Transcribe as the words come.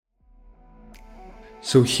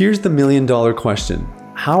So here's the $1,000,000 question.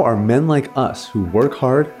 How are men like us who work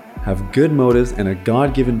hard, have good motives, and a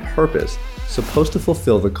God-given purpose supposed to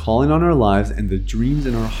fulfill the calling on our lives and the dreams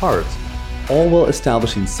in our hearts, all while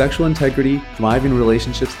establishing sexual integrity, thriving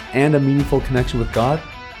relationships, and a meaningful connection with God?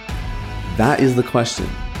 That is the question,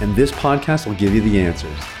 and this podcast will give you the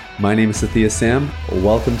answers. My name is Sathya Sam.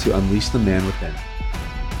 Welcome to Unleash the Man Within.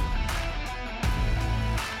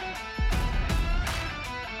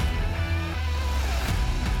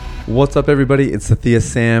 What's up, everybody? It's Sathya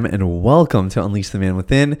Sam, and welcome to Unleash the Man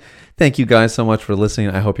Within. Thank you guys so much for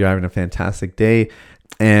listening. I hope you're having a fantastic day,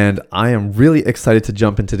 and I am really excited to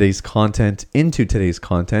jump into today's content.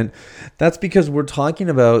 That's because we're talking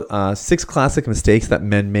about 6 classic mistakes that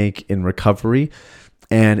men make in recovery,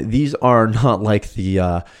 and these are not like the,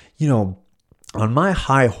 on my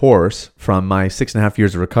high horse from my 6.5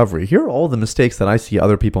 years of recovery. Here are all the mistakes that I see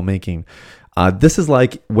other people making. This is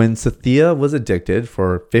like when Sathya was addicted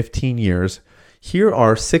for 15 years. Here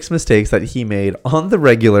are 6 mistakes that he made on the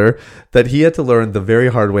regular that he had to learn the very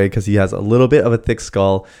hard way because he has a little bit of a thick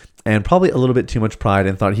skull and probably a little bit too much pride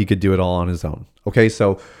and thought he could do it all on his own. Okay,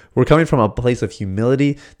 so we're coming from a place of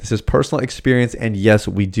humility. This is personal experience. And yes,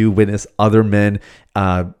 we do witness other men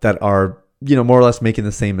that are, more or less making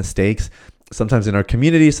the same mistakes, sometimes in our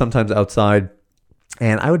community, sometimes outside.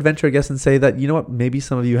 And I would venture a guess and say that, maybe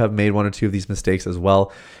some of you have made 1 or 2 of these mistakes as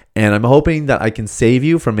well. And I'm hoping that I can save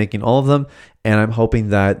you from making all of them. And I'm hoping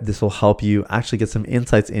that this will help you actually get some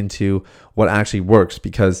insights into what actually works.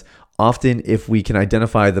 Because often if we can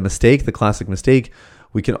identify the mistake, the classic mistake,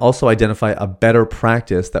 we can also identify a better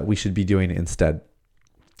practice that we should be doing instead.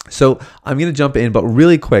 So I'm going to jump in, but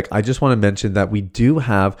really quick, I just want to mention that we do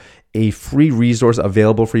have a free resource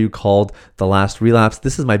available for you called The Last Relapse.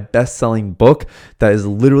 This is my best-selling book that is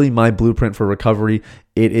literally my blueprint for recovery.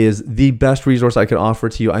 It is the best resource I could offer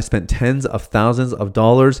to you. I spent tens of thousands of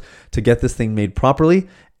dollars to get this thing made properly,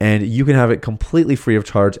 and you can have it completely free of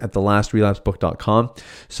charge at thelastrelapsebook.com.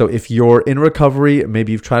 So if you're in recovery,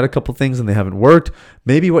 maybe you've tried a couple things and they haven't worked,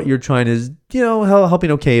 maybe what you're trying is,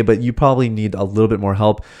 helping okay, but you probably need a little bit more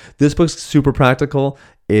help. This book's super practical.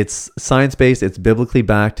 It's science-based, it's biblically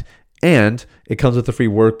backed, and it comes with a free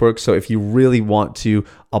workbook. So if you really want to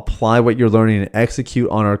apply what you're learning and execute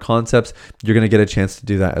on our concepts, you're going to get a chance to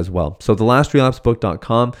do that as well. So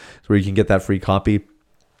thelastrelapsebook.com is where you can get that free copy.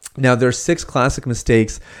 Now, there's 6 classic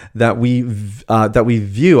mistakes that we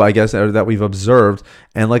view, I guess, or that we've observed.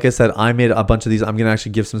 And like I said, I made a bunch of these. I'm going to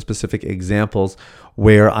actually give some specific examples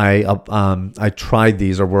where I tried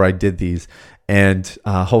these or where I did these. And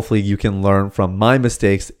hopefully you can learn from my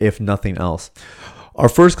mistakes, if nothing else. Our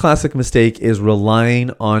first classic mistake is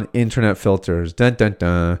relying on internet filters. Dun, dun,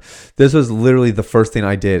 dun. This was literally the first thing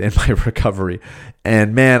I did in my recovery.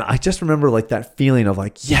 And man, I just remember that feeling of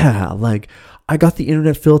I got the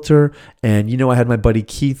internet filter, and I had my buddy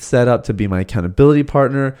Keith set up to be my accountability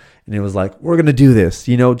partner, and it was like, we're going to do this.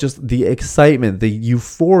 Just the excitement, the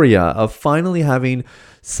euphoria of finally having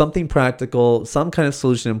something practical, some kind of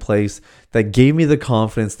solution in place that gave me the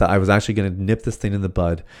confidence that I was actually going to nip this thing in the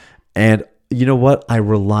bud. And you know what? I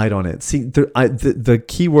relied on it. See, the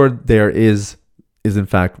key word there is in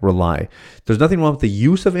fact rely. There's nothing wrong with the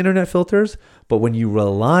use of internet filters, but when you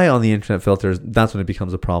rely on the internet filters, that's when it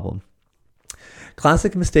becomes a problem.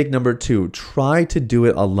 Classic mistake number 2, try to do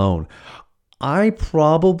it alone. I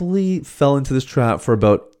probably fell into this trap for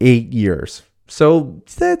about 8 years. So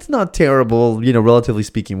that's not terrible, relatively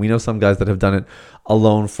speaking. We know some guys that have done it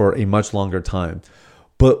alone for a much longer time.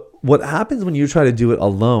 But what happens when you try to do it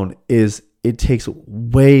alone is it takes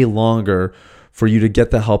way longer for you to get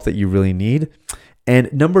the help that you really need.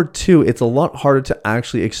 And number 2, it's a lot harder to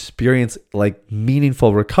actually experience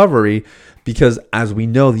meaningful recovery because, as we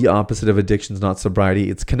know, the opposite of addiction is not sobriety,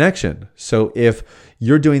 it's connection. So if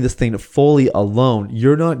you're doing this thing fully alone,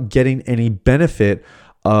 you're not getting any benefit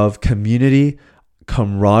of community,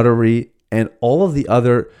 camaraderie, and all of the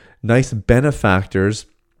other nice benefactors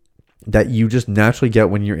that you just naturally get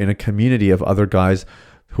when you're in a community of other guys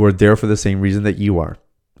who are there for the same reason that you are.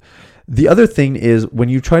 The other thing is when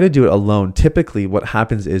you try to do it alone, typically what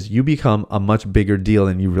happens is you become a much bigger deal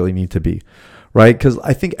than you really need to be, right? Because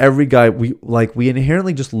I think every guy, we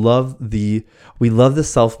inherently just love the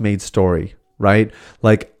self-made story, right?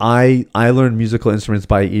 I learned musical instruments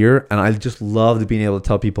by ear, and I just loved being able to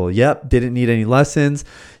tell people, yep, didn't need any lessons,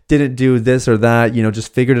 didn't do this or that,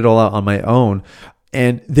 just figured it all out on my own.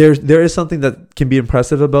 And there is something that can be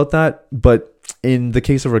impressive about that, but in the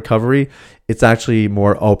case of recovery, it's actually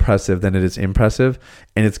more oppressive than it is impressive,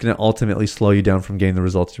 and it's going to ultimately slow you down from getting the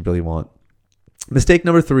results you really want. Mistake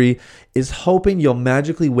number 3 is hoping you'll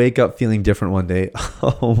magically wake up feeling different one day.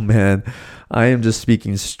 Oh man, I am just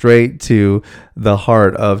speaking straight to the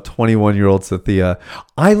heart of 21-year-old Sathya.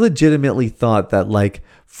 I legitimately thought that like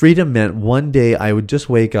freedom meant one day I would just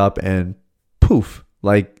wake up and poof,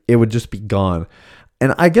 like it would just be gone.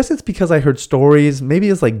 And I guess it's because I heard stories. Maybe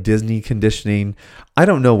it's like Disney conditioning. I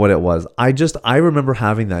don't know what it was. I remember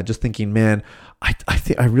having that, just thinking, man,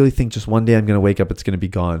 I really think just one day I'm gonna wake up, it's gonna be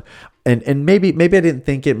gone. And maybe I didn't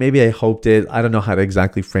think it. Maybe I hoped it. I don't know how to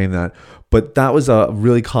exactly frame that. But that was a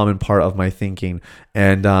really common part of my thinking.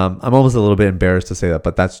 And I'm almost a little bit embarrassed to say that,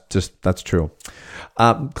 but that's true.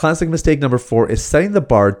 Classic mistake number 4 is setting the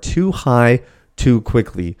bar too high too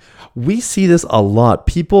quickly. We see this a lot.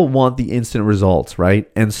 People want the instant results, right?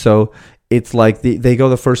 And so it's like they go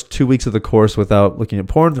the first 2 weeks of the course without looking at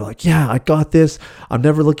porn. They're like, yeah, I got this. I'm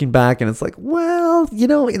never looking back. And it's like, well,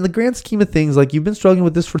 in the grand scheme of things, like you've been struggling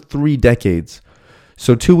with this for 3 decades.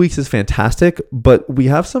 So 2 weeks is fantastic, but we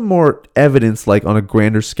have some more evidence, like on a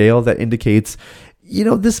grander scale, that indicates,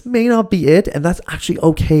 this may not be it, and that's actually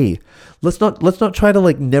okay. Let's not try to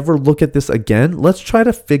like never look at this again. Let's try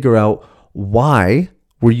to figure out why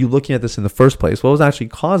were you looking at this in the first place? What was actually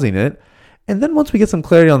causing it? And then once we get some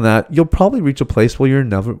clarity on that, you'll probably reach a place where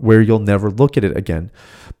you'll never look at it again.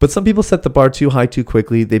 But some people set the bar too high too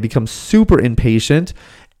quickly. They become super impatient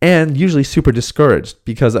and usually super discouraged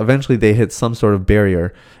because eventually they hit some sort of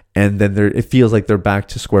barrier, and then it feels like they're back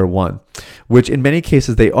to square one, which in many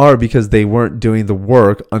cases they are, because they weren't doing the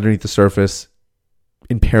work underneath the surface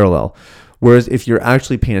in parallel. Whereas if you're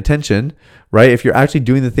actually paying attention, right, if you're actually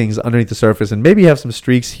doing the things underneath the surface, and maybe you have some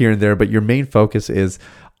streaks here and there, but your main focus is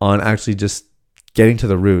on actually just getting to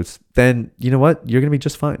the roots, then you know what? You're going to be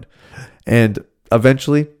just fine. And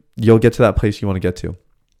eventually you'll get to that place you want to get to.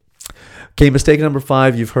 Okay, mistake number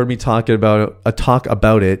 5, you've heard me talk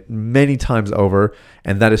about it many times over,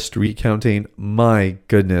 and that is streak counting. My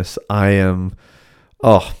goodness, I'm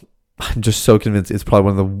just so convinced it's probably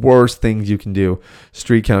one of the worst things you can do.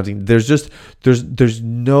 Streak counting. I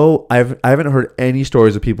haven't heard any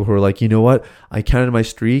stories of people who are like, you know what? I counted my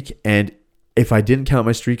streak, and if I didn't count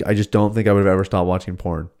my streak, I just don't think I would have ever stopped watching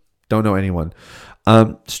porn. Don't know anyone.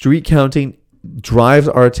 Streak counting drives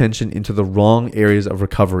our attention into the wrong areas of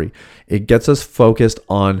recovery. It gets us focused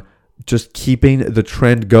on just keeping the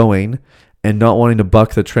trend going and not wanting to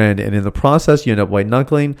buck the trend. And in the process, you end up white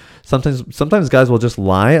knuckling. Sometimes guys will just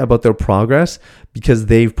lie about their progress because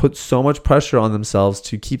they've put so much pressure on themselves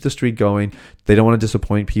to keep the streak going. They don't want to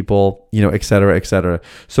disappoint people, et cetera, et cetera.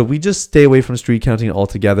 So we just stay away from streak counting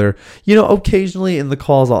altogether. Occasionally in the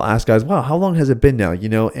calls, I'll ask guys, wow, how long has it been now?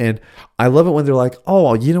 And I love it when they're like,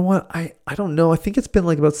 oh, you know what? I don't know. I think it's been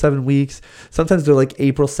like about 7 weeks. Sometimes they're like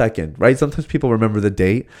April 2nd, right? Sometimes people remember the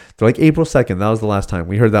date. They're like April 2nd. That was the last time.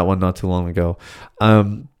 We heard that one not too long ago.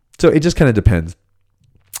 So it just kind of depends.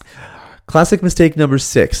 Classic mistake number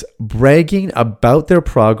 6, bragging about their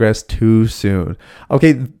progress too soon.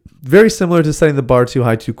 Okay, very similar to setting the bar too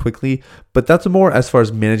high too quickly, but that's more as far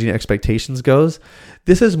as managing expectations goes.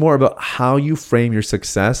 This is more about how you frame your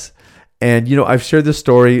success. And, I've shared this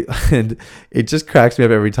story and it just cracks me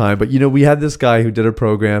up every time. But, we had this guy who did a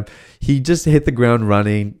program. He just hit the ground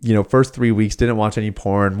running, first 3 weeks, didn't watch any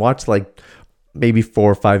porn, watched like maybe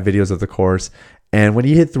 4 or 5 videos of the course. And when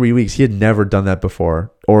he hit 3 weeks, he had never done that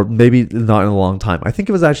before, or maybe not in a long time. I think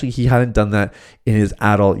it was actually, he hadn't done that in his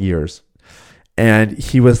adult years. And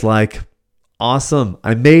he was like, awesome,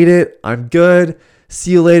 I made it. I'm good.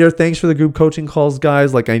 See you later. Thanks for the group coaching calls,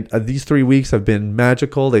 guys. Like these 3 weeks have been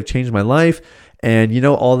magical. They've changed my life. And,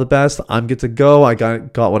 all the best. I'm good to go. I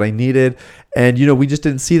got what I needed. And, we just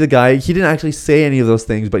didn't see the guy. He didn't actually say any of those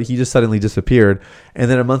things, but he just suddenly disappeared. And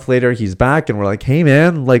then a month later, he's back and we're like, hey,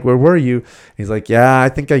 man, like, where were you? And he's like, yeah, I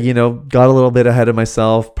think I, got a little bit ahead of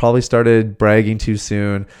myself. Probably started bragging too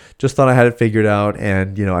soon. Just thought I had it figured out.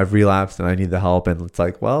 And, I've relapsed and I need the help. And it's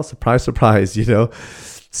like, well, surprise, surprise,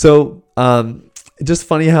 So, just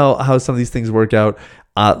funny how some of these things work out.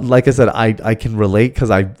 Like I said, I can relate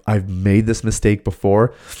because I've made this mistake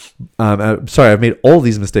before. I've made all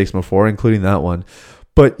these mistakes before, including that one.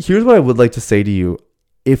 But here's what I would like to say to you.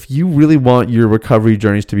 If you really want your recovery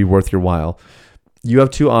journeys to be worth your while, you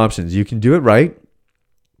have 2 options. You can do it right,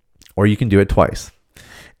 or you can do it twice.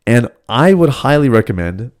 And I would highly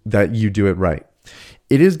recommend that you do it right.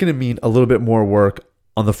 It is going to mean a little bit more work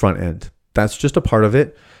on the front end. That's just a part of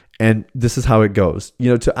it. And this is how it goes.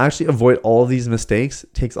 To actually avoid all of these mistakes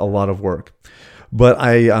takes a lot of work. But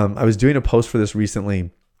I was doing a post for this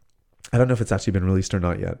recently. I don't know if it's actually been released or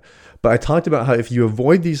not yet. But I talked about how if you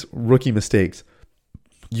avoid these rookie mistakes,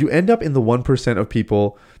 you end up in the 1% of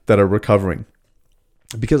people that are recovering.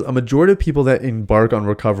 because a majority of people that embark on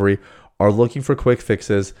recovery are looking for quick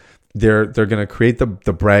fixes. They're going to create the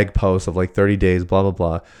brag post of like 30 days, blah, blah,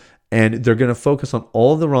 blah. And they're going to focus on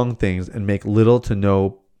all the wrong things and make little to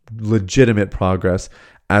no legitimate progress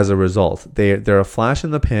as a result. They're a flash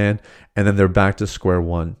in the pan, and then they're back to square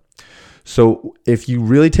one. So if you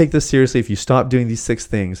really take this seriously, if you stop doing these 6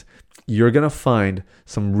 things, you're going to find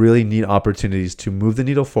some really neat opportunities to move the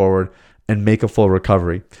needle forward and make a full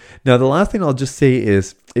recovery. Now, the last thing I'll just say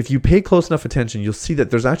is if you pay close enough attention, you'll see that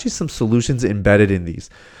there's actually some solutions embedded in these.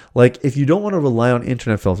 Like if you don't want to rely on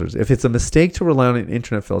internet filters, if it's a mistake to rely on an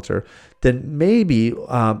internet filter, then maybe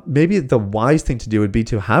the wise thing to do would be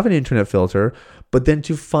to have an internet filter, but then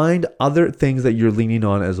to find other things that you're leaning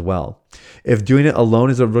on as well. If doing it alone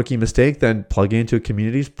is a rookie mistake, then plugging into a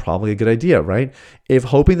community is probably a good idea, right? If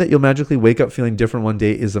hoping that you'll magically wake up feeling different one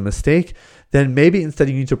day is a mistake, then maybe instead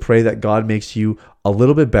you need to pray that God makes you a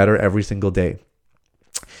little bit better every single day.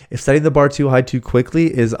 If setting the bar too high too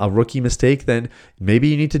quickly is a rookie mistake, then maybe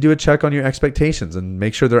you need to do a check on your expectations and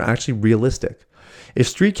make sure they're actually realistic. If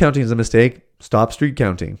street counting is a mistake, stop street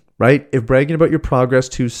counting, right? If bragging about your progress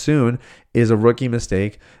too soon is a rookie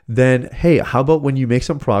mistake, then hey, how about when you make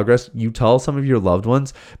some progress, you tell some of your loved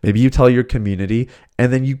ones, maybe you tell your community,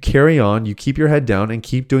 and then you carry on, you keep your head down and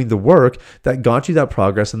keep doing the work that got you that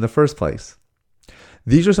progress in the first place.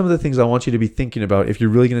 These are some of the things I want you to be thinking about if you're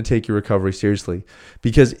really going to take your recovery seriously.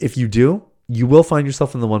 Because if you do, you will find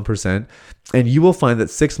yourself in the 1%, and you will find that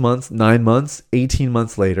 6 months, 9 months, 18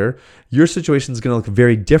 months later, your situation is going to look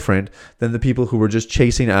very different than the people who were just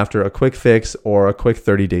chasing after a quick fix or a quick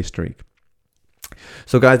 30-day streak.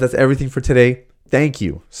 So guys, that's everything for today. Thank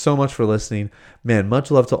you so much for listening. Man,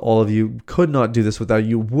 much love to all of you. Could not do this without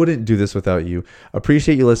you. Wouldn't do this without you.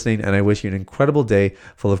 Appreciate you listening, and I wish you an incredible day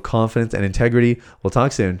full of confidence and integrity. We'll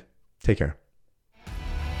talk soon. Take care.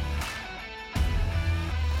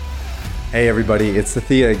 Hey everybody, it's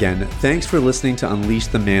Sathia again. Thanks for listening to Unleash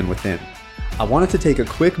the Man Within. I wanted to take a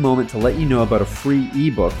quick moment to let you know about a free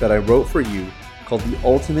ebook that I wrote for you called The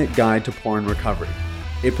Ultimate Guide to Porn Recovery.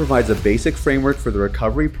 It provides a basic framework for the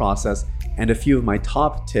recovery process and a few of my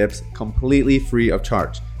top tips completely free of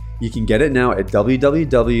charge. You can get it now at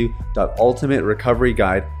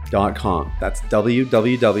www.ultimaterecoveryguide.com. That's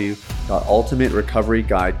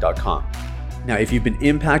www.ultimaterecoveryguide.com. Now, if you've been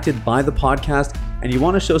impacted by the podcast and you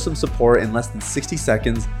want to show some support in less than 60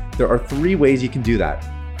 seconds, there are 3 ways you can do that.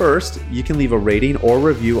 First, you can leave a rating or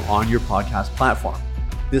review on your podcast platform.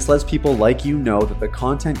 This lets people like you know that the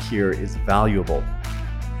content here is valuable.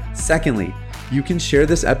 Secondly, you can share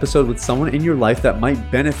this episode with someone in your life that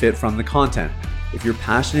might benefit from the content. If you're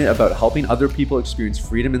passionate about helping other people experience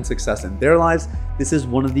freedom and success in their lives, this is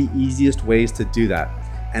one of the easiest ways to do that.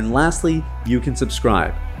 And lastly, you can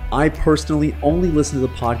subscribe. I personally only listen to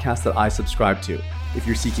the podcast that I subscribe to. If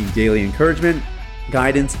you're seeking daily encouragement,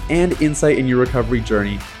 guidance, and insight in your recovery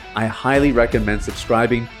journey, I highly recommend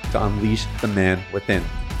subscribing to Unleash the Man Within.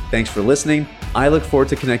 Thanks for listening. I look forward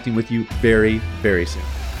to connecting with you very, very soon.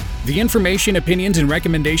 The information, opinions, and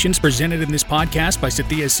recommendations presented in this podcast by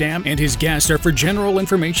Sathya Sam and his guests are for general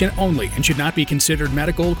information only and should not be considered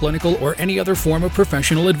medical, clinical, or any other form of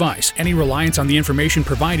professional advice. Any reliance on the information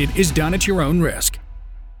provided is done at your own risk.